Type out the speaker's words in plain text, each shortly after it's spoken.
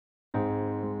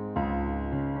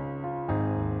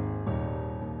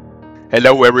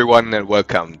Hello everyone and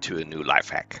welcome to a new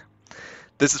life hack.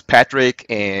 This is Patrick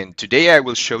and today I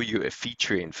will show you a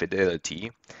feature in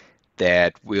Fidelity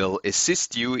that will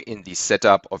assist you in the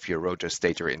setup of your rotor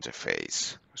stator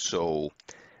interface. So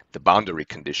the boundary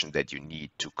condition that you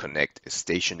need to connect a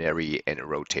stationary and a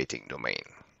rotating domain.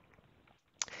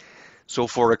 So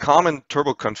for a common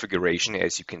turbo configuration,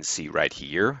 as you can see right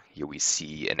here we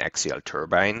see an axial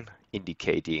turbine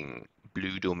indicating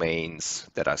blue domains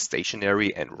that are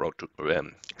stationary and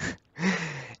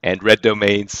and red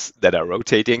domains that are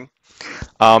rotating.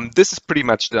 This is pretty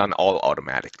much done all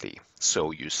automatically.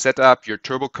 So you set up your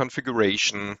turbo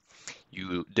configuration,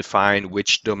 you define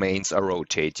which domains are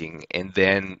rotating, and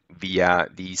then via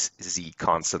these Z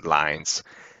constant lines,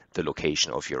 the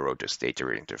location of your rotor stator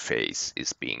interface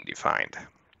is being defined.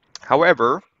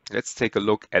 However, let's take a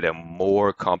look at a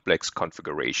more complex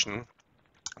configuration,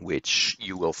 which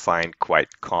you will find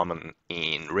quite common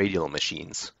in radial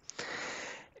machines.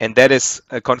 And that is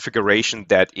a configuration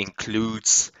that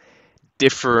includes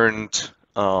different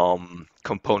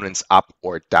components up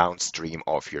or downstream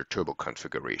of your turbo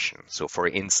configuration. So for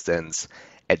instance,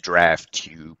 a draft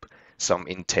tube, some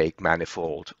intake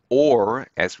manifold, or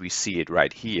as we see it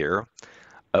right here,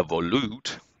 a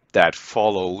volute that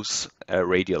follows a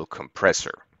radial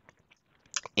compressor.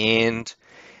 And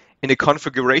in a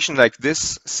configuration like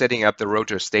this, setting up the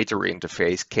rotor stator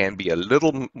interface can be a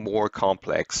little more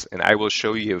complex, and I will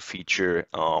show you a feature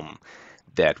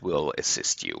that will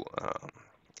assist you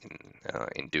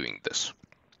in doing this.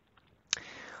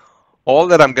 All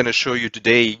that I'm going to show you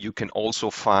today, you can also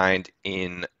find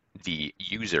in the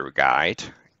user guide,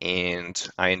 and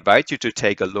I invite you to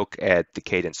take a look at the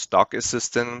Cadence Stock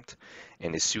Assistant,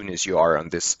 and as soon as you are on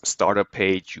this startup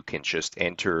page, you can just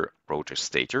enter rotor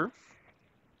stator.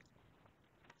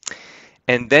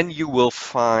 And then you will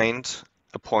find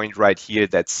a point right here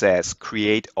that says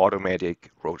create automatic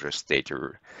rotor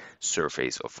stator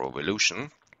surface of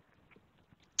revolution.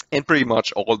 And pretty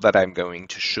much all that I'm going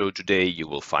to show today you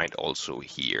will find also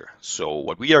here. So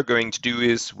what we are going to do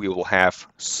is we will have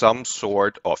some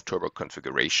sort of turbo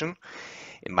configuration.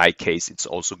 In my case, it's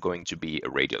also going to be a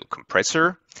radial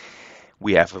compressor.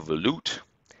 We have a volute.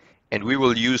 And we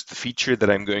will use the feature that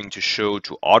I'm going to show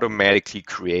to automatically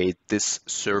create this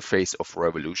surface of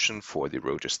revolution for the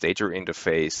rotor stator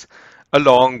interface,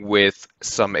 along with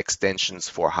some extensions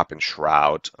for hub and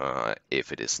shroud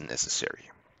if it is necessary.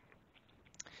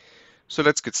 So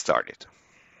let's get started.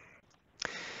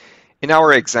 In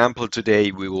our example today,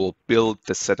 we will build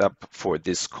the setup for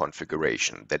this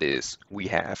configuration. That is, we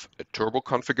have a turbo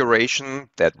configuration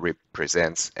that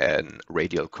represents a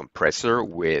radial compressor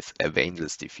with a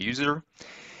vaneless diffuser,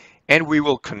 and we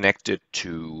will connect it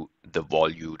to the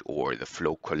volute or the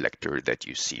flow collector that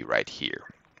you see right here.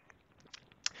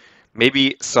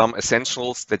 Maybe some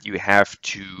essentials that you have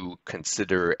to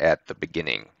consider at the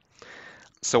beginning.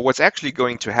 So what's actually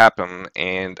going to happen,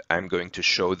 and I'm going to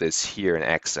show this here in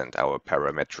Accent, our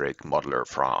parametric modeler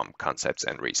from Concepts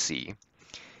NRC.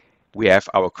 We have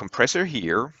our compressor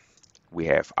here, we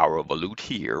have our volute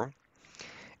here,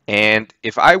 and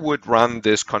if I would run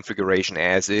this configuration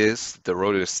as is, the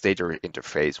rotor stator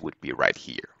interface would be right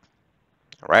here.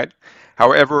 All right.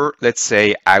 However, let's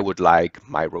say I would like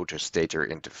my rotor stator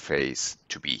interface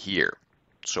to be here.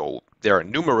 So there are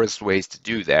numerous ways to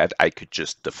do that. I could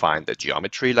just define the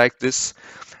geometry like this.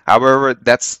 However,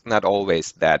 that's not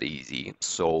always that easy.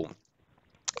 So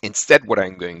instead, what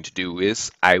I'm going to do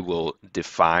is I will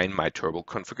define my turbo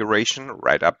configuration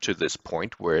right up to this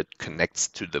point where it connects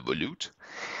to the volute.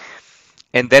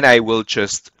 And then I will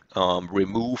just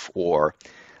remove or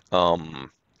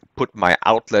put my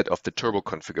outlet of the turbo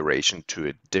configuration to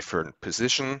a different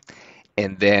position.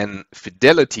 And then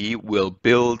Fidelity will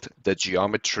build the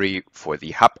geometry for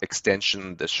the hub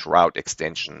extension, the shroud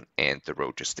extension, and the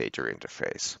rotor stator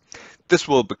interface. This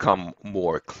will become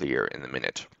more clear in a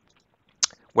minute.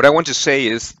 What I want to say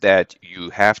is that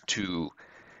you have to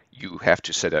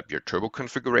set up your turbo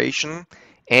configuration,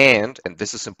 and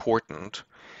this is important,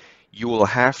 you will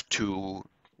have to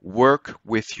work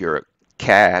with your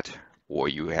CAD, or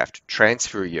you have to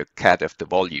transfer your CAD of the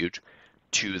volute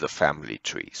to the family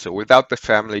tree. So without the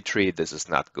family tree, this is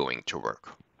not going to work.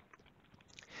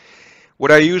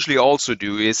 What I usually also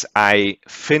do is I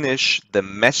finish the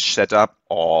mesh setup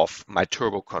of my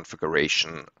turbo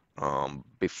configuration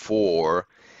before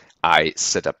I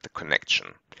set up the connection.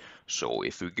 So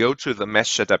if we go to the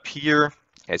mesh setup here,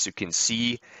 as you can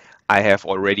see, I have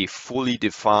already fully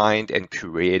defined and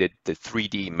created the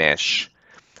 3D mesh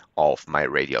of my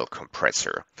radial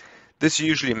compressor. This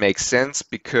usually makes sense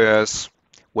because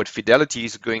what Fidelity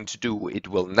is going to do, it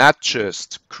will not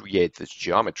just create this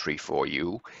geometry for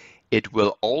you, it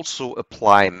will also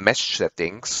apply mesh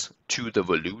settings to the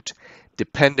volute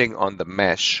depending on the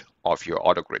mesh of your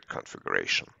AutoGrid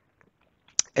configuration.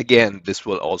 Again, this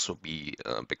will also be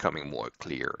becoming more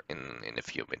clear in a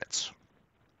few minutes.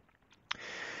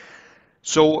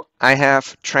 So I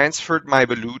have transferred my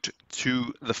volute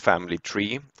to the family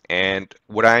tree, and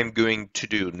what I'm going to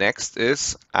do next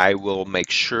is I will make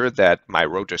sure that my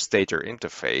rotor stator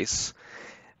interface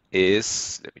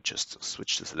is, let me just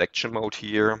switch the selection mode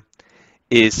here,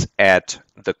 is at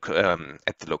the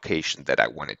location that I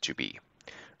want it to be.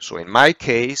 So in my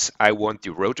case, I want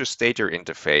the rotor stator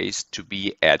interface to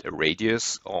be at a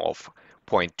radius of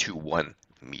 0.21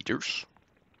 meters.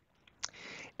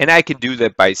 And I can do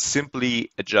that by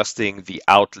simply adjusting the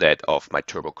outlet of my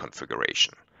turbo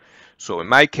configuration. So in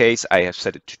my case, I have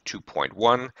set it to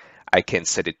 2.1. I can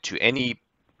set it to any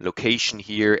location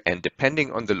here, and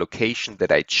depending on the location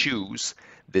that I choose,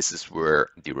 this is where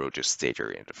the rotor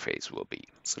stator interface will be.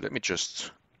 So let me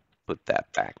just put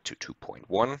that back to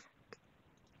 2.1.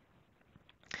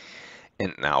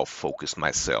 And now focus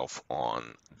myself on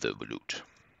the volute.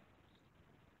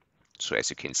 So as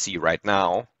you can see right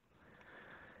now,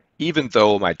 even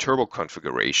though my turbo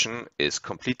configuration is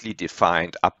completely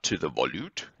defined up to the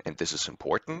volute, and this is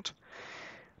important,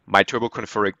 my turbo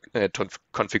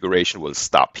configuration will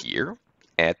stop here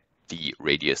at the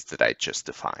radius that I just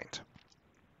defined.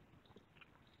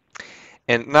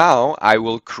 And now I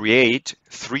will create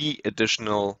 3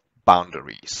 additional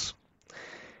boundaries.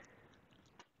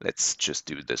 Let's just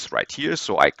do this right here.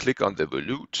 So I click on the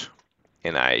volute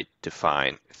and I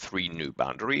define 3 new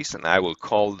boundaries, and I will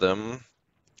call them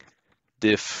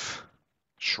diff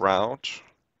shroud.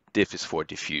 Diff is for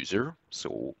diffuser,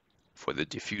 so for the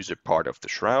diffuser part of the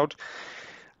shroud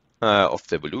of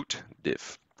the volute,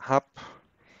 diff hub.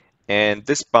 And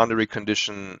this boundary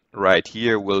condition right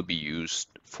here will be used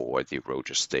for the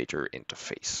rotor stator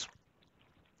interface.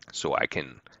 So I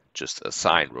can just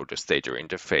assign rotor stator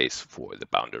interface for the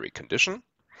boundary condition.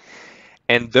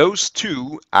 And those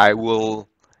 2, I will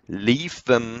leave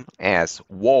them as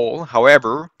wall.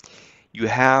 However, you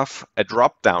have a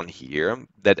drop down here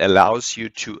that allows you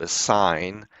to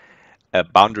assign a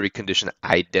boundary condition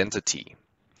identity.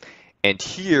 And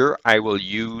here I will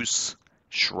use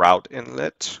shroud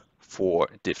inlet for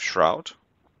diff shroud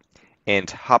and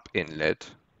hub inlet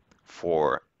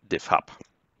for diff hub.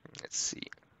 Let's see.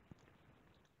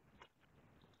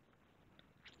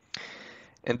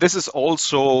 And this is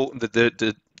also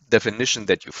the definition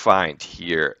that you find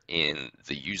here in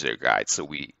the user guide. So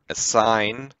we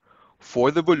assign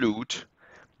for the volute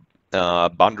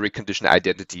boundary condition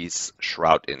identities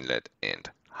shroud inlet and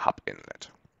hub inlet.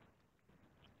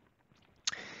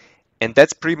 And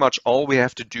that's pretty much all we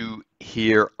have to do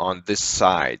here on this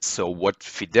side. So what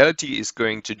Fidelity is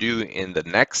going to do in the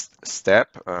next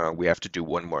step, we have to do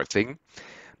one more thing.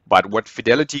 But what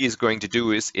Fidelity is going to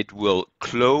do is it will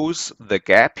close the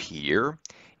gap here.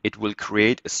 It will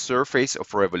create a surface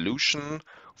of revolution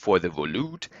for the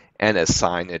volute and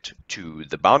assign it to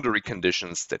the boundary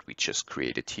conditions that we just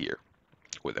created here,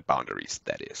 or the boundaries,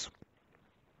 that is.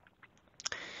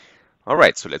 All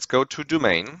right, so let's go to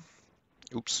domain.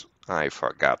 Oops, I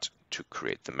forgot to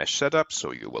create the mesh setup.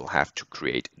 So you will have to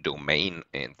create domain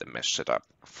and the mesh setup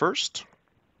first.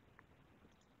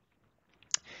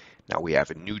 Now we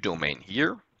have a new domain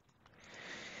here.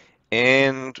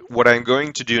 And what I'm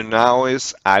going to do now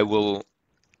is I will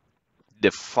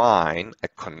define a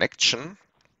connection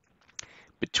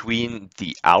between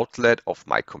the outlet of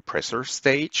my compressor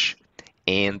stage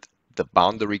and the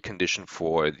boundary condition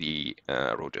for the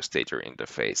rotor stator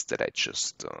interface that I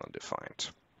just defined.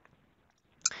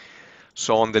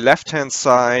 So on the left-hand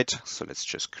side, so let's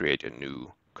just create a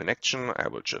new connection. I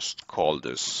will just call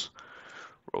this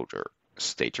rotor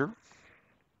stator.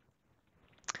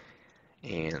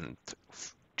 And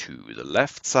to the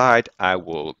left side, I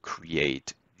will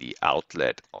create the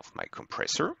outlet of my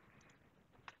compressor.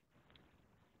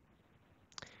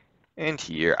 And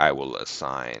here I will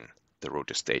assign the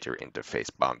rotor stator interface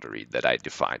boundary that I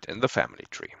defined in the family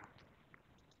tree.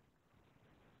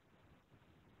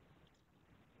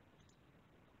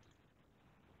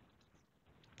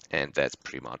 And that's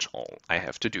pretty much all I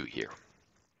have to do here.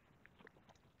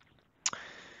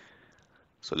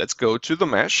 So let's go to the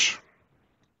mesh.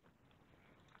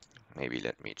 Maybe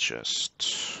let me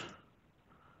just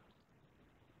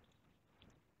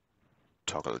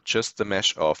toggle just the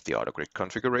mesh of the AutoGrid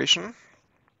configuration.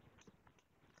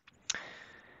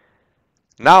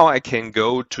 Now I can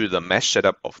go to the mesh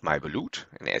setup of my volute,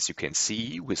 and as you can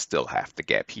see, we still have the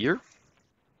gap here.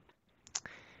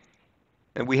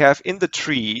 And we have in the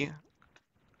tree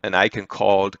an icon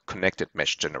called Connected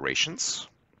Mesh Generations.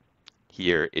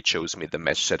 Here it shows me the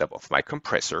mesh setup of my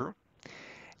compressor.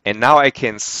 And now I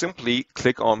can simply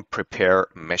click on Prepare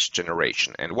Mesh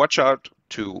Generation and watch out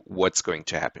to what's going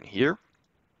to happen here.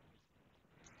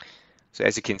 So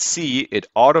as you can see, it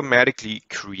automatically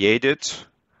created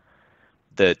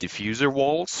the diffuser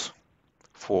walls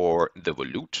for the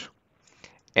volute,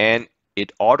 and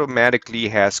it automatically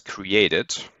has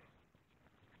created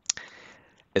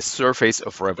a surface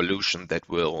of revolution that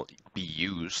will be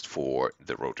used for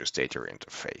the rotor stator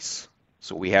interface.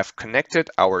 So we have connected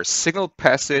our single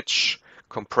passage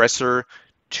compressor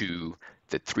to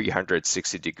the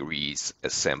 360 degrees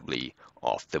assembly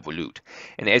of the volute.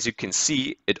 And as you can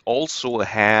see, it also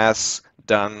has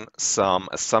done some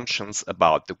assumptions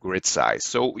about the grid size.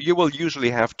 So you will usually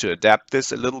have to adapt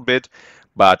this a little bit.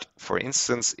 But for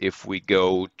instance, if we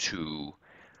go to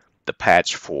the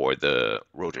patch for the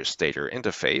rotor stator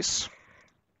interface,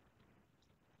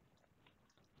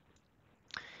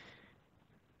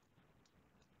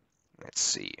 let's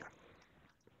see.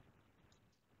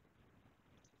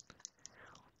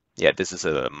 Yeah, this is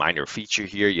a minor feature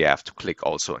here. You have to click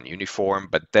also on uniform,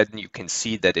 but then you can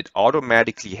see that it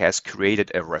automatically has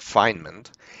created a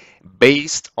refinement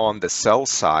based on the cell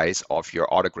size of your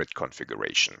AutoGrid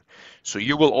configuration. So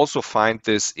you will also find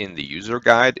this in the user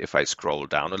guide. If I scroll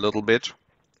down a little bit,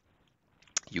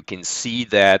 you can see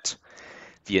that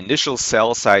the initial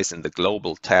cell size in the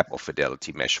global tab of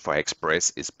Fidelity Mesh for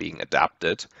Express is being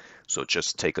adapted. So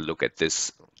just take a look at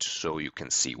this so you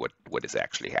can see what is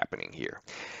actually happening here.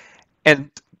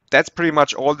 And that's pretty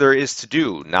much all there is to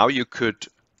do. Now you could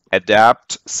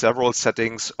adapt several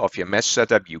settings of your mesh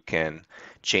setup. You can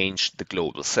change the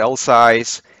global cell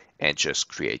size and just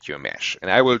create your mesh. And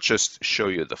I will just show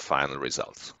you the final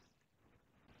results.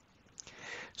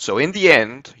 So in the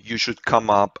end, you should come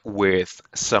up with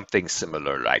something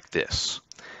similar like this.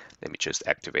 Let me just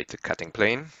activate the cutting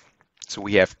plane. So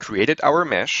we have created our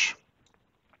mesh.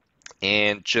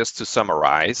 And just to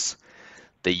summarize,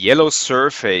 the yellow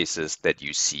surfaces that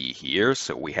you see here,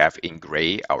 so we have in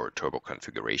gray our turbo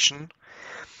configuration.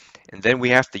 And then we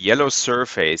have the yellow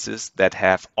surfaces that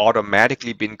have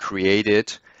automatically been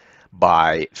created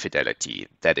by Fidelity.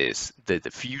 That is the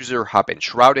diffuser, hub, and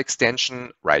shroud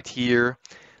extension right here,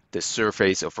 the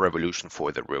surface of revolution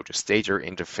for the rotor stator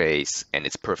interface, and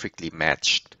it's perfectly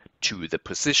matched to the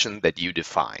position that you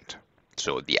defined.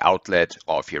 So the outlet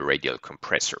of your radial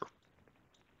compressor.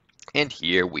 And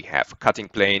here we have a cutting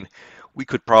plane. We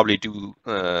could probably do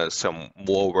some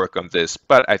more work on this,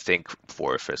 but I think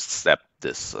for a first step,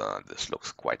 this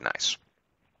looks quite nice.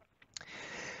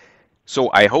 So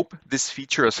I hope this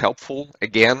feature is helpful.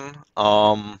 Again,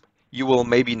 you will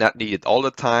maybe not need it all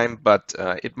the time, but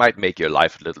it might make your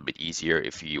life a little bit easier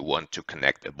if you want to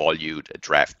connect a volute, a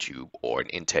draft tube, or an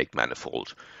intake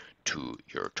manifold to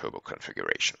your turbo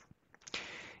configuration.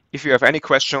 If you have any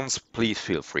questions, please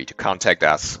feel free to contact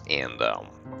us and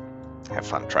have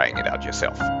fun trying it out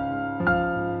yourself.